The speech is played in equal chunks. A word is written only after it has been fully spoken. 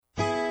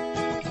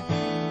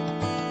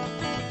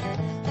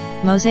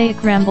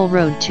Mosaic Ramble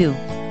Road 2.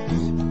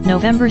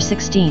 November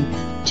 16,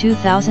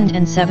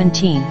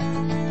 2017.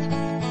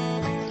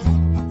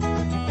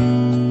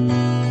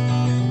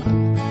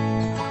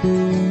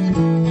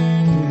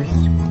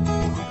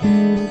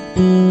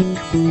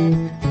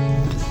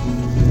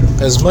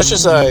 As much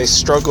as I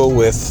struggle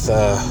with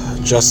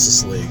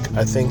Justice League,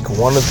 I think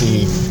one of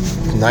the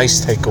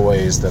nice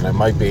takeaways that I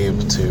might be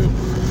able to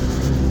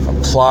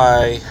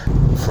apply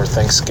for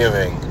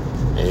Thanksgiving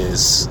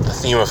is the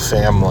theme of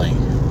family.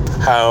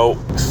 How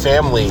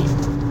family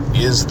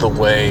is the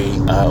way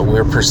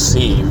we're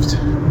perceived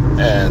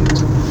and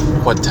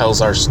what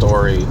tells our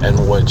story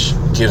and which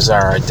gives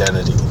our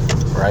identity,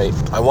 right?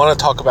 I want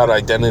to talk about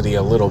identity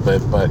a little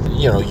bit, but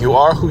you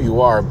are who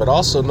you are, but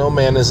also no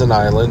man is an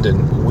island,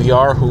 and we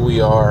are who we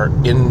are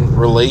in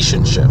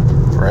relationship,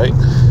 right?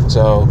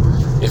 So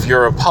if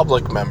you're a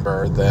public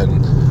member,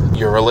 then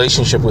your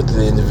relationship with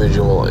the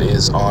individual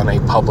is on a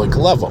public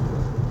level,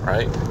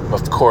 right?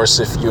 Of course,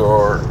 if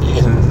you're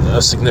in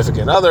a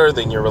significant other,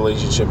 then your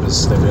relationship is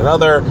a significant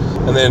other.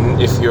 And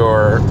then if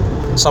you're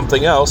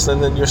something else,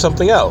 then you're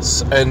something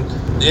else. And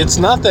it's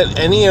not that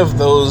any of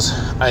those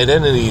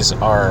identities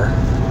are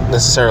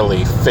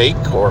necessarily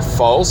fake or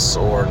false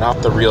or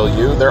not the real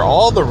you. They're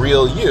all the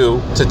real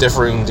you to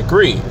differing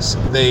degrees.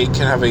 They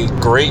can have a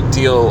great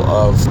deal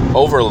of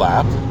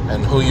overlap,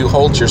 and who you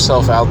hold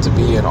yourself out to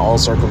be in all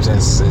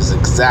circumstances is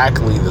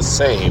exactly the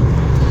same.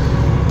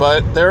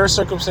 But there are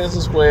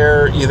circumstances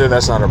where either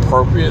that's not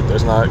appropriate,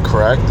 that's not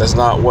correct, that's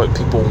not what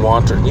people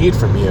want or need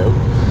from you.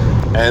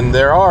 And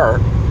there are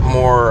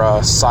more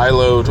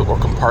siloed or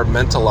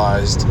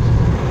compartmentalized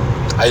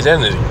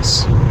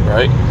identities,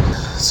 right?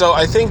 So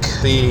I think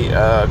the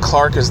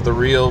Clark is the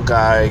real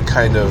guy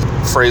kind of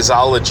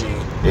phraseology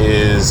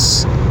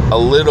is a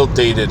little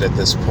dated at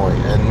this point,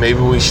 and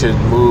maybe we should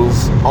move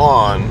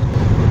on,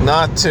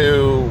 not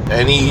to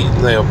any,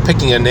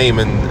 picking a name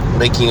and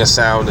making a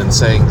sound and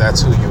saying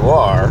that's who you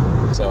are.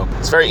 So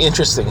it's very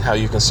interesting how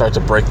you can start to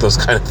break those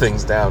kind of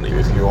things down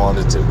if you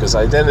wanted to, because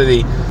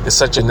identity is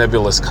such a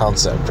nebulous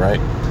concept,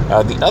 right?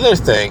 The other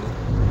thing,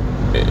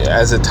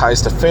 as it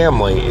ties to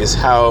family, is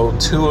how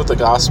two of the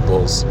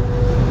Gospels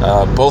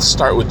both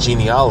start with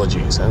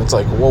genealogies. And it's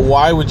like, well,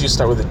 why would you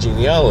start with a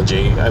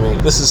genealogy? I mean,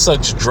 this is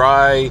such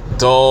dry,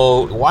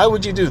 dull, why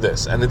would you do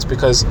this? And it's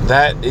because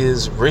that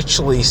is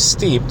richly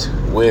steeped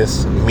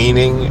with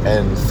meaning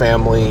and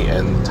family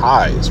and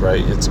ties,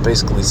 right? It's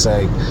basically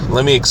saying,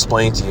 let me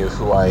explain to you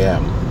who I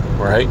am,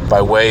 right?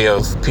 By way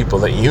of people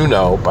that you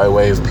know, by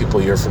way of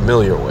people you're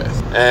familiar with.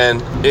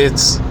 And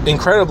it's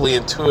incredibly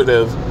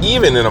intuitive,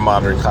 even in a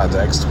modern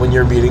context, when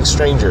you're meeting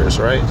strangers,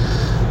 right?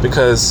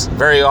 Because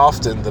very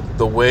often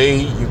the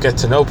way you get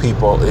to know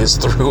people is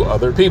through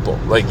other people.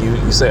 Like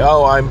you say,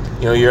 oh,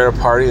 you're at a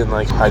party, and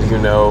like, how do you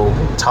know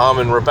Tom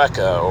and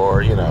Rebecca,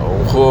 or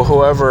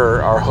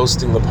whoever are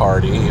hosting the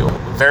party?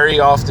 Very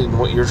often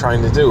what you're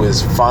trying to do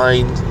is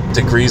find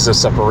degrees of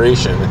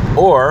separation,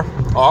 or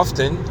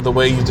often the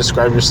way you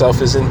describe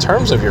yourself is in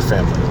terms of your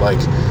family. Like,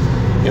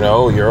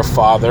 you're a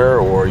father,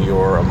 or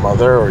you're a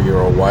mother, or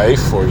you're a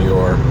wife, or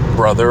you're a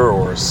brother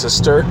or a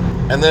sister.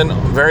 And then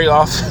very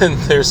often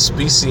there's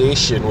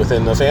speciation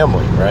within the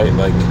family, right?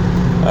 Like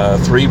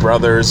three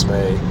brothers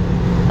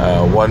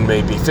one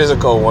may be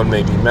physical, one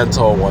may be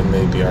mental, one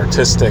may be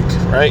artistic,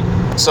 right?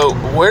 So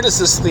where does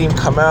this theme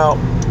come out?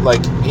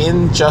 Like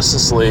in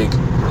Justice League,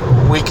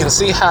 we can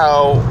see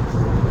how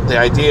the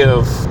idea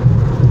of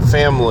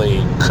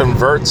family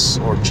converts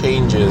or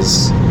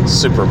changes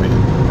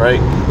Superman,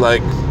 right?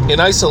 Like in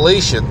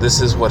isolation,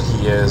 this is what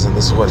he is, and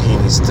this is what he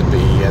needs to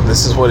be, and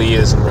this is what he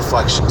is in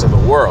reflection to the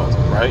world,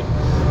 right?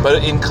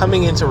 But in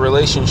coming into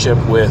relationship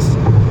with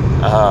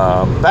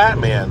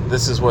Batman,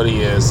 this is what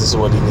he is, this is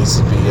what he needs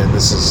to be, and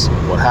this is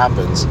what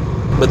happens.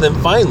 But then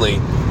finally,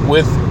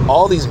 with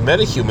all these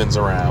metahumans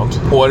around,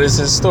 what is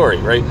his story,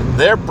 right?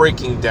 They're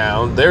breaking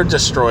down, they're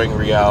destroying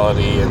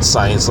reality and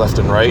science left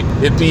and right.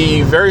 It'd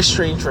be very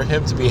strange for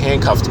him to be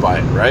handcuffed by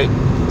it, right?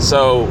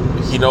 So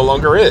he no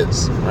longer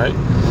is, right?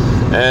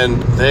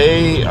 And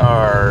they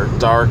are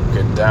dark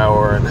and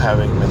dour and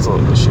having mental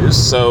issues.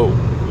 So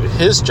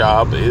his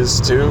job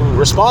is to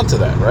respond to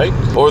that, right?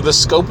 Or the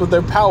scope of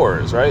their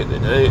powers, right?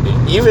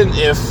 Even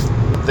if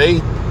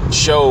they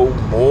show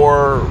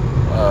more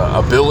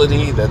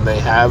ability than they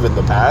have in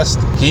the past,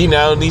 he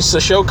now needs to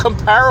show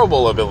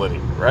comparable ability,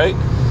 right?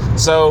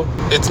 So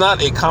it's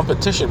not a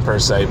competition per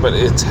se, but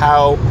it's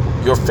how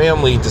your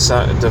family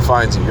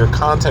defines you, your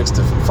context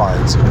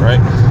defines you, right?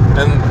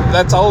 And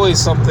that's always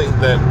something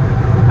that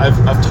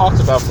I've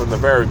talked about from the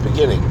very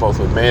beginning, both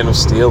with Man of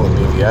Steel and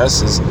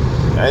BVS,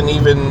 and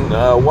even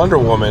Wonder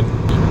Woman.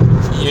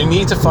 You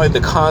need to find the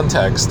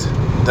context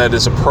that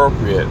is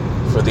appropriate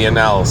for the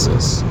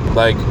analysis.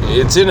 Like,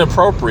 it's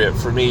inappropriate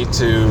for me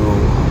to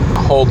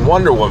hold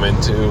Wonder Woman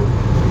to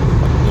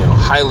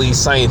highly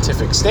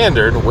scientific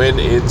standard when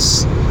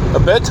it's a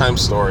bedtime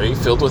story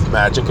filled with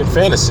magic and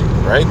fantasy,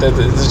 right? That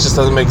it just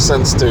doesn't make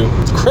sense to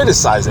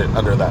criticize it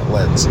under that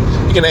lens.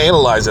 You can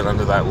analyze it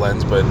under that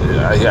lens, but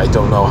I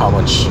don't know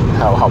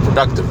how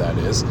productive that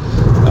is.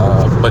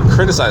 But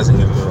criticizing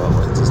it under that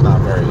lens is not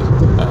very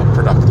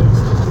productive.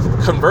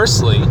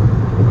 Conversely,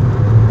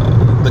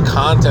 the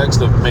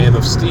context of Man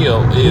of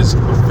Steel is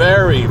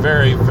very,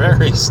 very,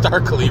 very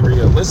starkly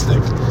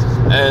realistic,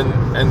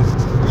 and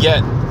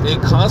yet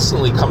it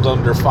constantly comes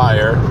under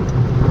fire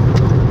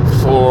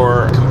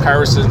for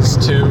comparisons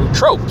to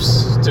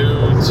tropes, to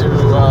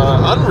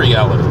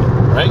unreality,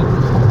 right?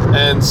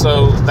 And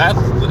so that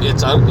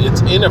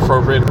it's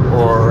inappropriate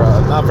or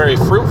not very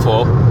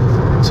fruitful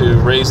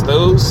to raise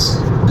those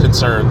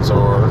concerns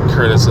or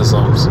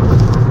criticisms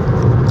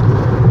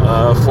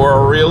for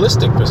a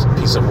realistic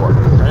piece of work,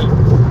 right?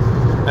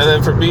 And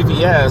then for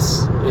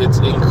BVS, it's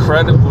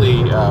incredibly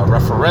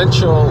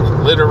referential,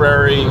 and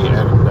literary,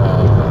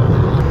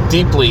 and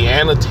deeply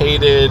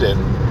annotated, and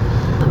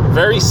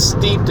very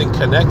steeped and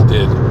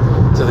connected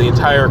to the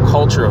entire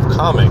culture of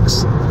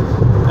comics.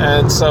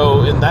 And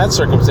so in that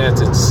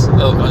circumstance,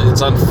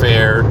 it's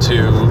unfair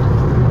to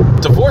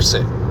divorce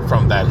it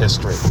from that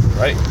history,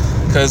 right?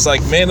 Because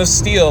like Man of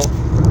Steel,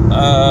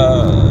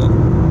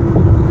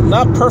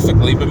 not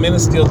perfectly, but Man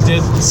of Steel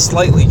did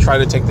slightly try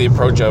to take the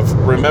approach of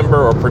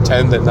remember or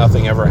pretend that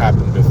nothing ever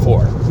happened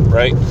before,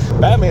 right?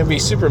 Batman v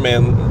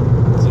Superman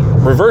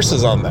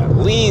reverses on that,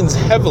 leans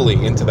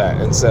heavily into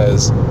that, and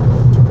says,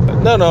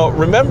 no,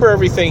 remember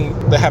everything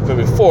that happened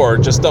before,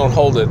 just don't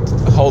hold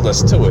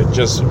us to it.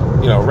 Just,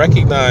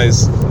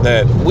 recognize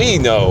that we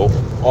know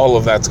all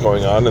of that's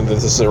going on and that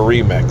this is a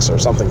remix or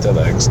something to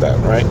that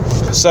extent, right?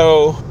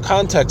 So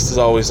context is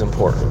always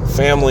important.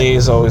 Family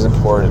is always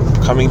important.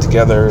 Coming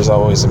together is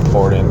always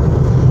important.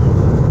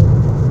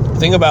 The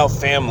thing about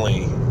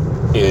family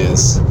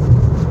is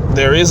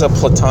there is a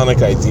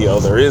platonic ideal.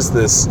 There is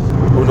this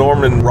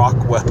Norman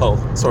Rockwell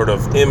sort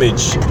of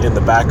image in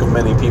the back of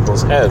many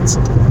people's heads.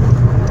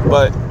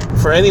 But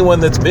for anyone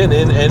that's been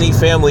in any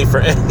family for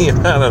any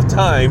amount of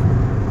time,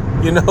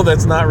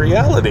 that's not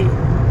reality,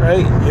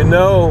 right?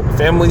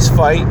 Families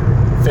fight,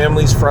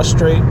 families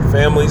frustrate,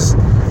 families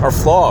are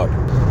flawed.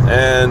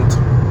 And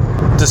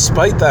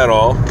despite that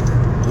all,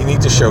 you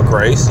need to show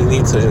grace, you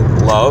need to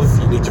love,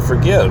 you need to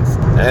forgive.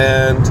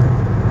 And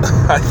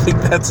I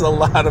think that's a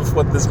lot of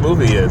what this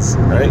movie is,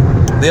 right?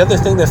 The other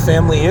thing that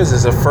family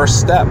is a first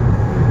step,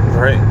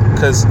 right?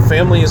 Because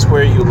family is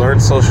where you learn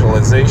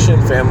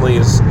socialization, family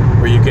is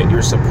where you get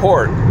your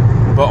support.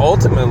 But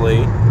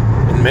ultimately,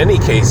 in many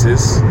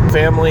cases,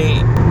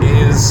 family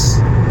is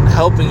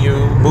helping you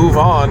move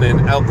on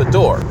and out the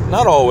door.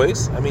 Not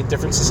always. I mean,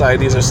 different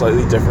societies are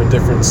slightly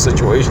different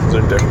situations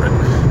are different.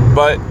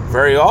 But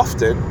very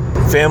often,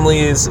 family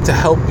is to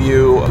help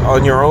you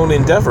on your own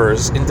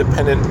endeavors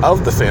independent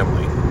of the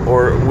family,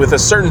 or with a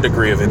certain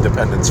degree of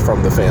independence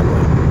from the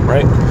family,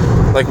 right?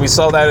 Like we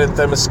saw that in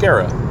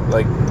Themyscira.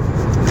 Like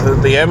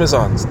the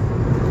Amazons,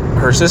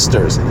 her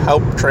sisters,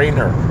 help train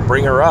her,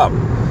 bring her up,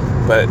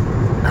 but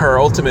her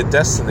ultimate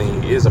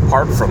destiny is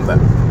apart from them,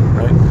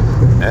 right?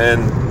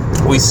 And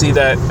we see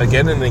that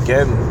again and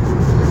again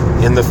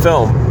in the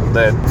film,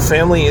 that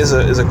family is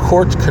a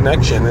core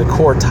connection, a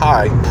core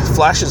tie.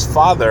 Flash's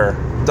father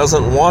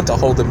doesn't want to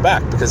hold him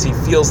back because he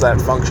feels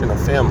that function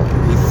of family.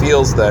 He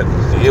feels that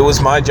it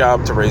was my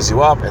job to raise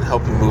you up and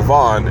help you move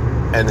on,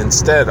 and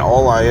instead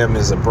all I am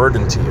is a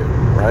burden to you,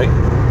 right?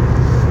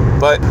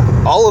 But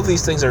all of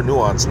these things are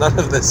nuanced. None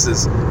of this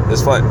is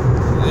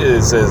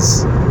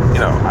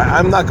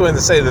I'm not going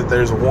to say that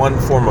there's one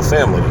form of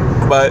family,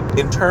 but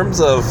in terms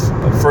of,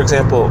 for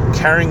example,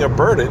 carrying a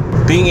burden,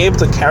 being able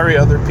to carry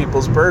other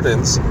people's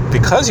burdens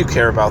because you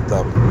care about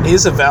them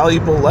is a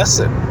valuable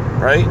lesson,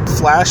 right?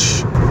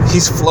 Flash,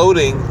 he's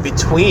floating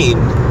between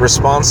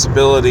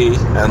responsibility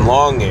and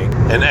longing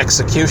and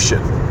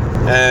execution.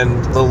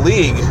 And the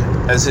League,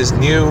 as his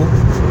new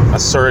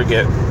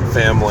surrogate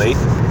family,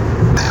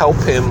 help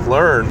him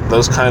learn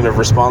those kind of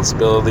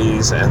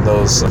responsibilities and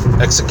those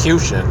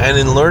execution. And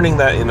in learning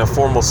that in a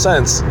formal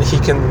sense, he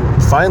can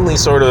finally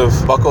sort of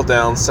buckle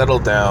down, settle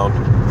down,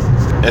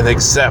 and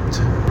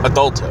accept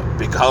adulthood,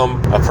 become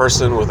a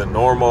person with a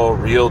normal,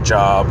 real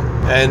job.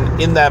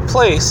 And in that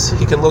place,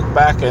 he can look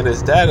back at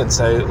his dad and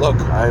say, look,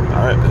 I'm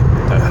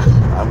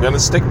going to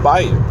stick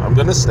by you. I'm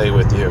going to stay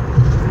with you.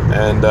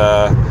 And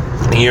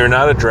you're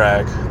not a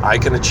drag. I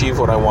can achieve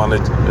what I want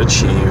to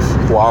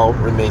achieve while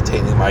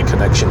maintaining my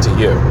connection to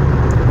you,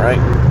 right?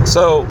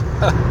 So,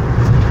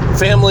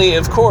 family,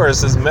 of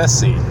course, is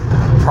messy,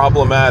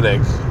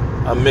 problematic,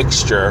 a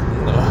mixture.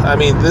 I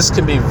mean, this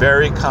can be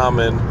very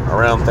common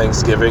around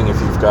Thanksgiving if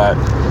you've got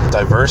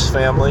diverse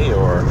family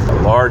or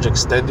large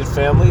extended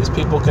families.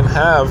 People can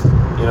have,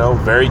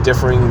 very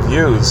differing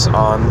views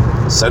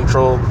on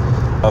central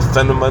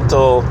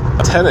fundamental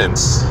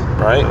tenets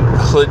right?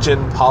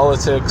 Religion,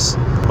 politics.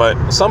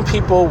 But some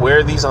people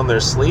wear these on their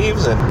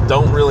sleeves and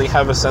don't really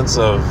have a sense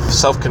of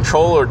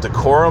self-control or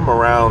decorum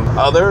around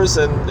others,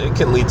 and it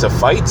can lead to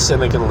fights,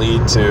 and it can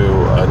lead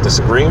to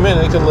disagreement,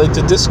 and it can lead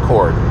to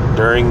discord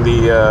during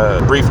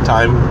the brief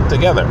time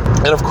together.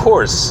 And of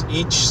course,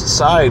 each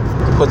side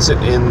puts it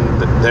in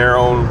their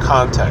own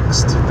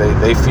context.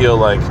 They feel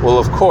like, well,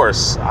 of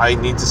course, I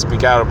need to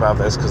speak out about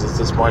this because this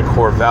is my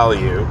core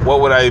value.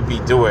 What would I be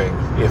doing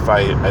if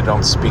I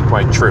don't speak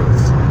my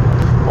truth?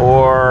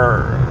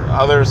 Or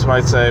others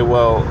might say,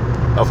 well,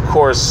 of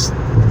course,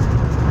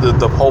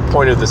 the whole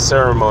point of the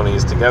ceremony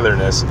is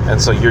togetherness,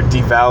 and so you're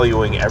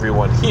devaluing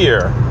everyone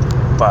here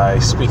by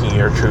speaking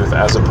your truth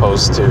as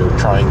opposed to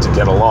trying to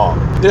get along.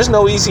 There's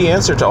no easy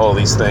answer to all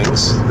these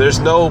things. There's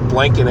no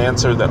blanket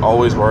answer that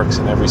always works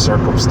in every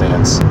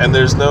circumstance. And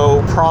there's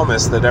no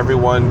promise that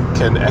everyone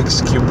can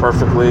execute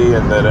perfectly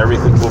and that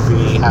everything will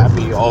be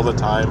happy all the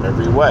time,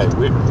 every way.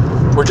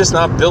 We're just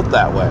not built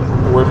that way.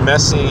 We're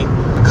messy,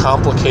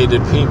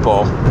 complicated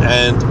people.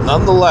 And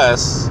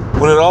nonetheless,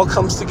 when it all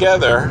comes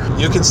together,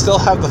 you can still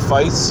have the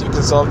fights, you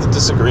can still have the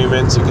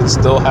disagreements, you can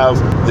still have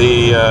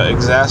the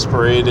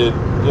exasperated,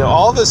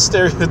 all the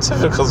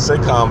stereotypical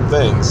sitcom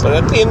things. But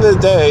at the end of the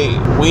day,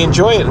 we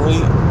enjoy it and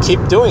we keep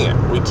doing it.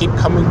 We keep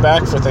coming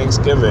back for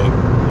Thanksgiving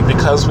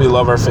because we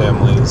love our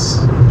families,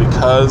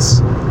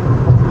 because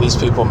these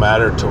people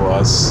matter to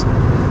us,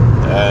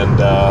 and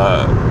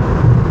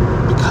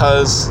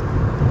because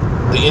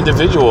the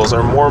individuals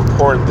are more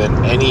important than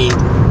any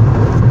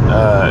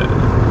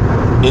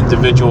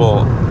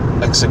individual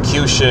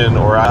execution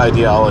or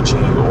ideology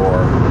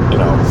or,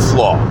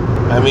 flaw.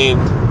 I mean,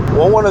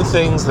 one of the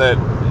things that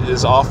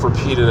is oft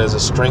repeated as a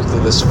strength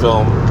of this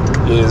film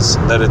is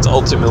that it's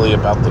ultimately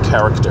about the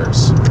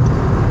characters.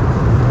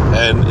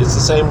 And it's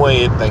the same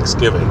way in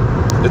Thanksgiving.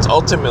 It's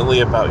ultimately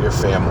about your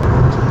family.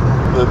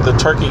 The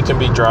turkey can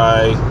be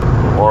dry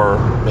or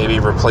maybe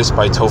replaced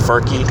by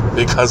tofurkey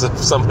because of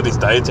somebody's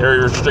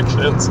dietary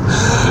restrictions,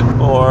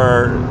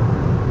 or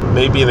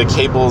maybe the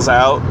cable's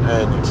out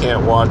and you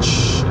can't watch,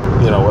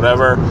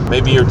 whatever.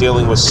 Maybe you're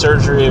dealing with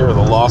surgery or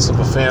the loss of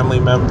a family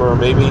member.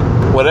 Maybe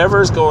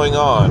whatever's going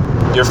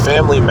on, your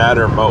family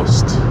matter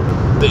most.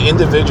 The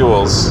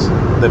individuals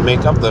that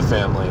make up the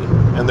family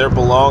and their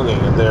belonging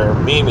and their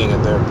meaning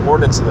and their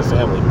importance in the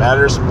family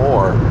matters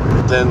more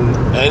than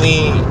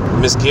any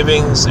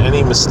misgivings,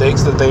 any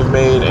mistakes that they've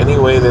made, any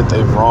way that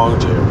they've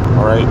wronged you,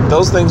 all right?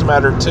 Those things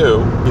matter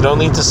too. You don't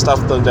need to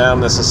stuff them down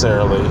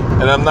necessarily.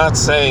 And I'm not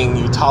saying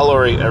you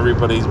tolerate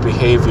everybody's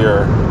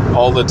behavior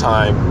all the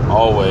time,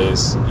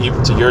 always,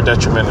 even to your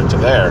detriment and to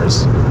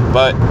theirs.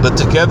 But the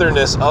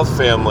togetherness of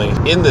family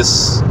in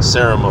this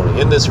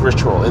ceremony, in this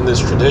ritual, in this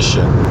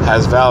tradition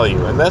has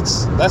value. And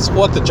that's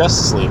what the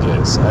Justice League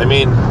is. I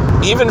mean,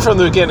 even from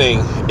the beginning,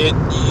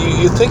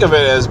 you think of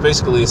it as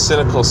basically a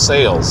cynical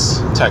sales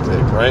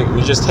technique, right?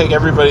 You just take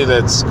everybody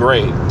that's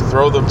great,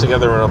 throw them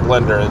together in a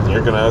blender, and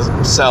you're going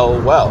to sell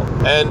well.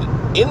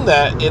 And in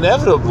that,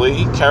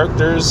 inevitably,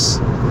 characters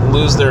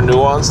lose their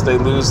nuance, they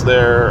lose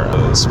their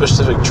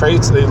specific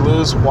traits, they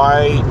lose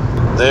why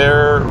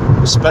they're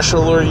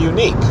special or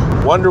unique.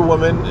 Wonder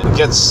Woman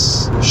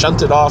gets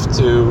shunted off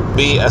to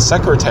be a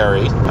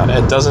secretary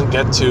and doesn't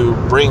get to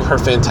bring her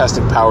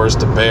fantastic powers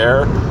to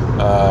bear,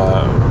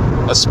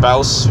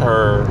 espouse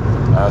her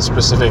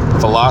specific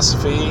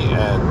philosophy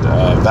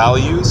and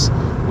values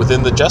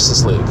within the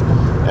Justice League.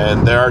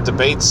 And there are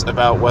debates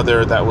about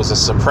whether that was a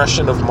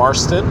suppression of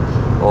Marston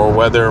or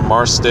whether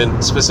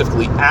Marston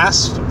specifically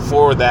asked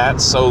for that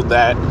so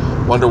that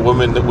Wonder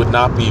Woman would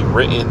not be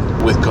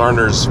written with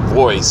Garner's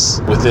voice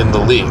within the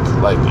league.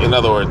 Like, in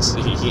other words,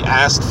 he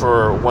asked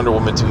for Wonder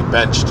Woman to be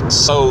benched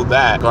so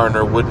that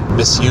Garner wouldn't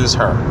misuse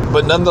her.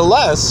 But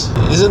nonetheless,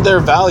 isn't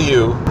there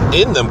value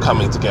in them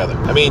coming together?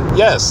 I mean,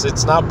 yes,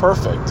 it's not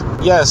perfect.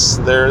 Yes,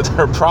 there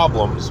are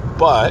problems,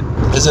 but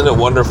isn't it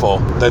wonderful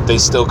that they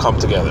still come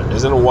together?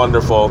 Isn't it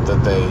wonderful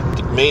that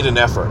they made an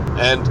effort?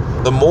 And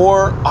the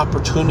more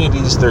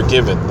opportunities they're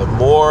given, the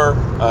more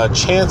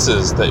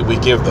chances that we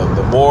give them,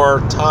 the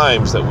more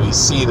times that we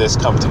see this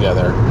come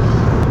together,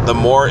 the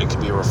more it can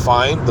be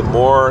refined, the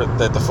more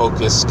that the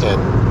focus can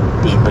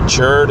be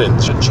matured and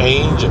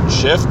change and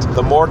shift,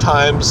 the more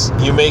times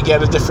you may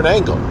get a different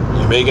angle.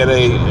 You may get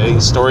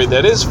a story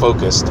that is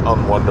focused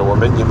on Wonder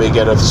Woman. You may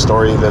get a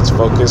story that's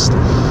focused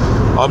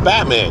on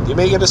Batman. You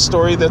may get a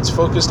story that's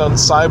focused on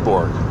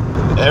Cyborg.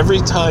 Every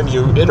time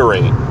you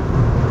iterate,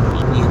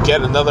 you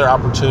get another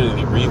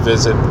opportunity to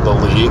revisit the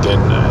league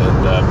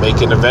and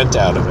make an event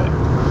out of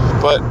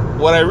it. But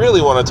what I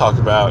really want to talk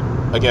about,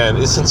 again,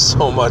 isn't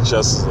so much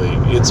Justice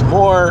League. It's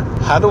more,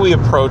 how do we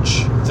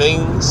approach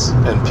things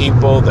and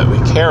people that we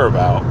care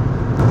about,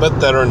 but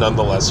that are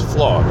nonetheless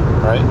flawed,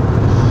 right?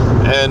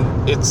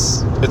 And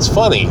it's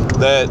funny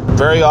that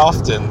very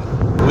often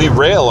we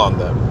rail on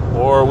them,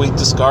 or we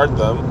discard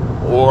them,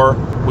 or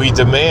we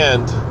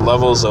demand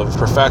levels of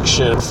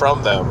perfection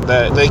from them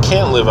that they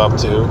can't live up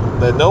to,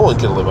 that no one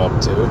can live up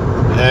to,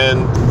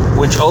 and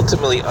which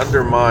ultimately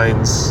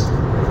undermines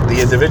the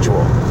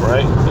individual,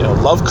 right? You know,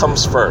 love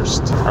comes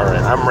first. All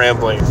right, I'm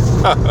rambling.